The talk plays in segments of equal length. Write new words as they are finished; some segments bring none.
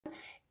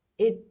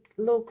it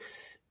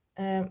looks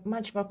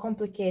much more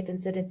complicated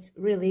than it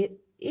really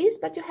is,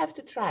 but you have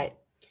to try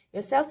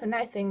yourself, and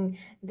I think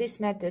this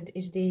method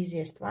is the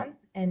easiest one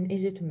and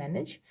easy to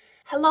manage.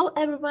 Hello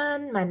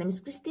everyone, my name is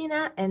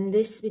Christina, and in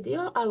this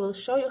video I will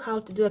show you how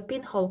to do a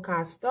pinhole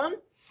cast on,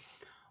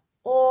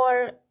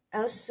 or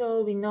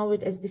also we know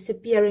it as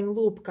disappearing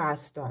loop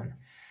cast on.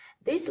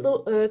 This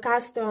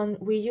cast on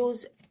we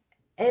use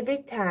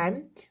every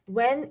time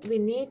when we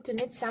need to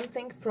knit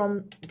something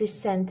from the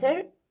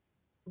center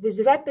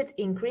with rapid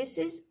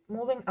increases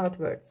moving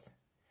outwards.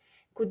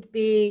 Could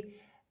be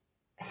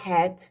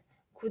head,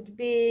 could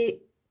be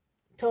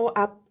toe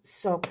up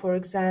sock, for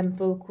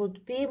example,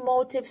 could be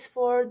motifs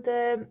for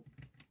the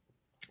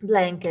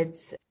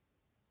blankets.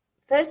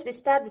 First we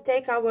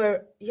take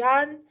our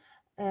yarn.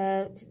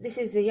 This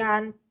is a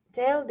yarn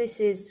tail, this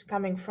is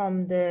coming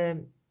from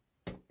the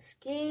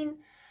skein,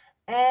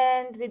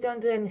 and we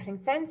don't do anything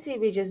fancy,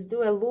 we just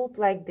do a loop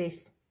like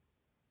this.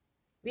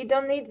 We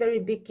don't need very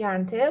big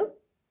yarn tail,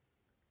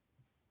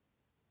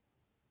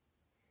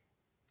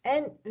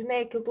 and we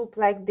make a loop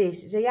like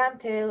this. The yarn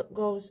tail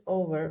goes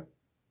over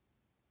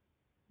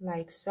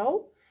like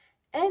so,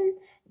 and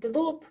the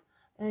loop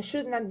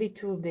should not be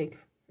too big.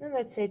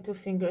 Let's say 2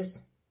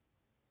 fingers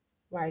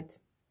wide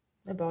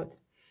about.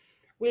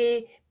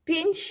 We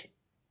pinch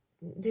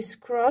this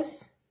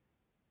cross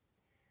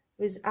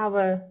with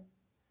our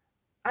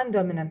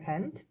undominant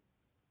hand.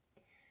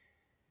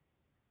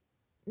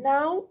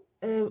 Now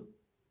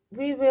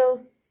we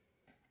will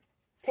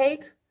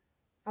take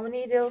our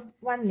needle,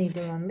 one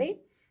needle only.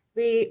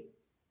 We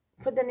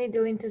put the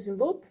needle into the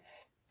loop,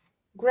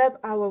 grab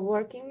our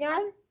working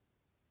yarn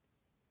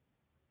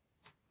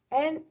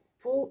and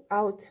pull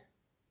out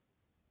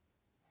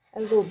a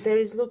loop. There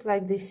is loop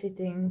like this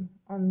sitting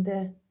on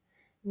the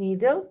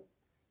needle.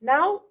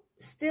 Now,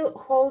 still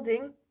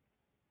holding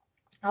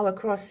our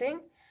crossing,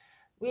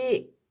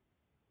 we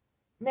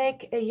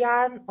make a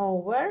yarn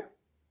over,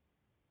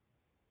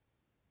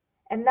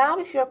 and now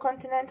if you're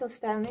continental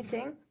style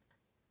knitting,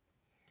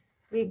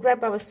 we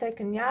grab our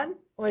second yarn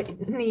or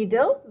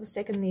needle, the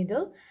second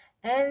needle,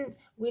 and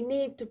we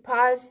need to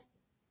pass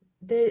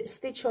the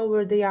stitch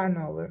over the yarn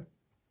over.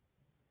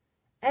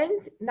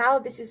 And now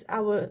this is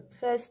our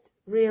first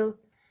real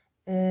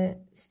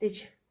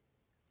stitch.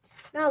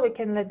 Now we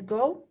can let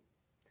go.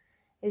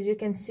 As you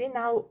can see,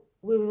 now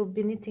we will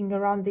be knitting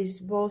around these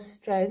both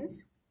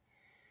strands,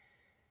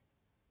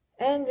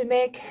 and we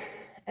make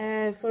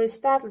for a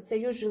start, let's say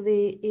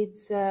usually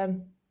it's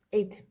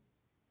 8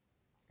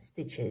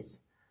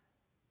 stitches.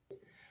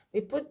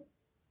 We put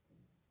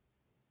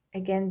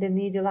again the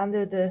needle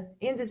under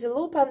into the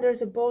loop under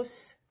the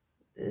both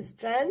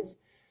strands,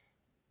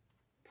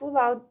 pull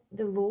out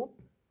the loop,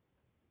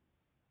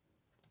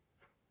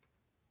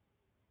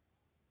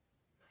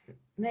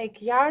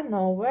 make yarn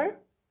over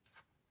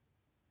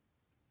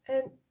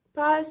and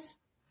pass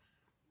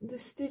the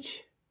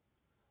stitch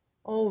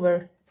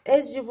over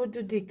as you would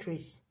do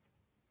decrease,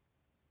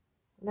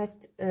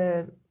 left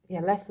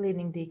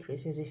leaning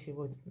decrease, as if you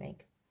would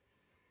make.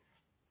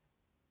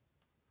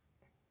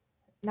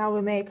 Now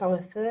we make our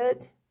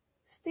third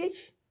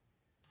stitch.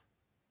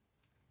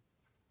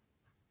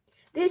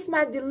 This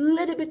might be a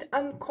little bit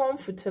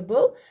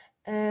uncomfortable,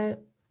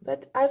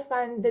 but I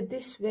find that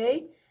this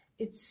way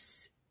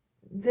it's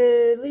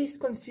the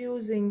least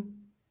confusing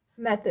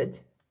method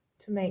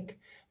to make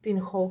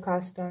pinhole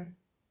cast on.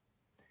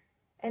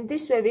 And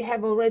this way we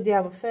have already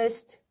our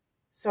first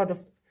sort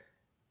of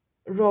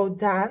row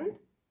done,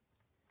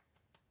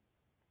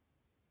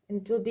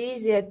 and it will be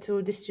easier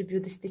to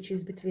distribute the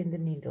stitches between the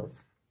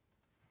needles.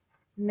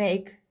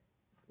 Make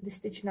the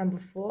stitch number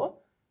 4,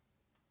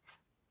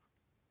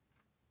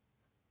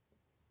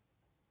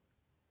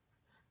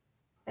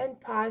 and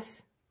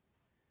pass.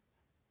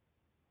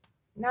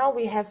 Now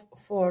we have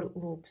 4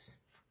 loops.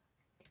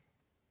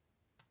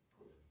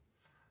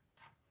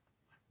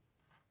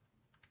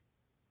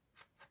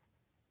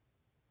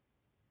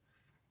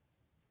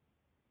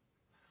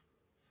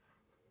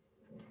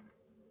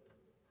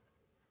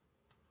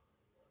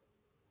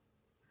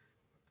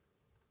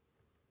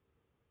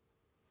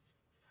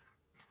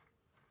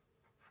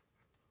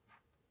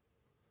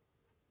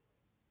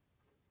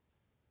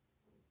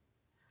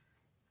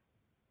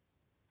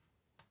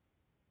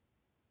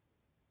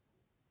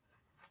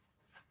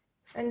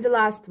 And the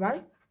last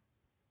one.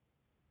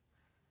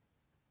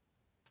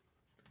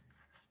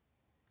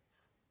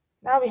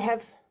 Now we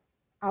have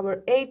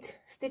our 8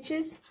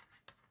 stitches.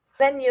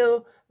 When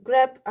you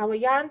grab our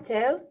yarn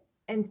tail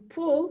and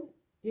pull,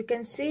 you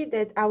can see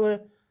that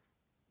our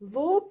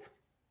loop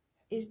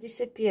is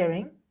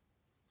disappearing.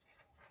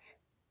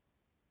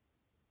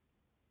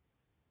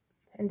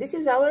 And this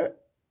is our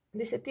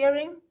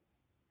disappearing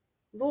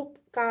loop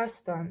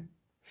cast on.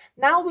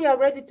 Now we are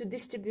ready to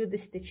distribute the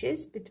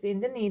stitches between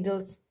the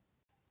needles.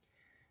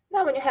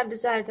 Now when you have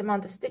desired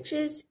amount of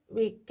stitches,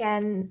 we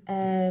can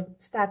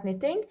start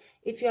knitting.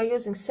 If you are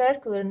using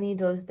circular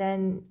needles,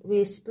 then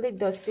we split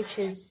those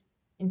stitches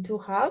in 2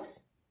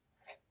 halves,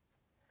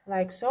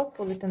 like so.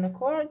 Pull it on a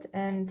cord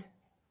and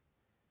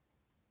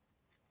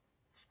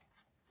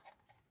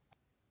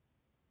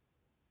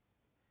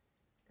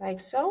like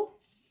so.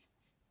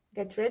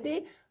 Get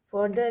ready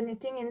for the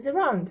knitting in the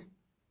round.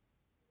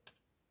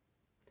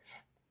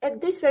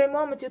 At this very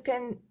moment, you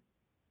can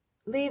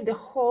leave the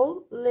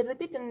hole a little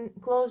bit and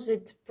close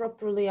it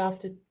properly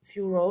after a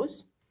few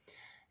rows.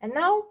 And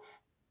now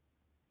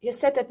your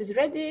setup is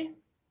ready.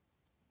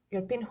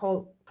 Your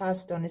pinhole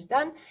cast on is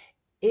done.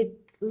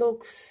 It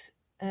looks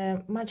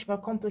much more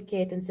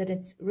complicated than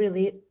it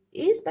really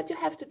is, but you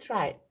have to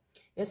try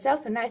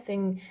yourself, and I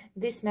think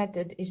this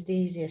method is the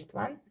easiest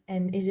one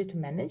and easy to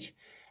manage.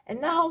 And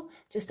now,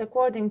 just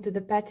according to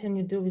the pattern,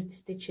 you do with the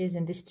stitches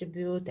and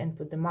distribute and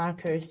put the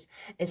markers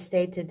as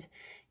stated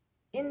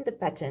in the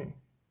pattern.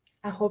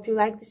 I hope you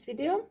like this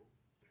video.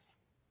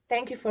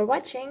 Thank you for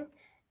watching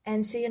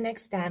and see you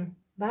next time.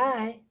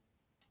 Bye.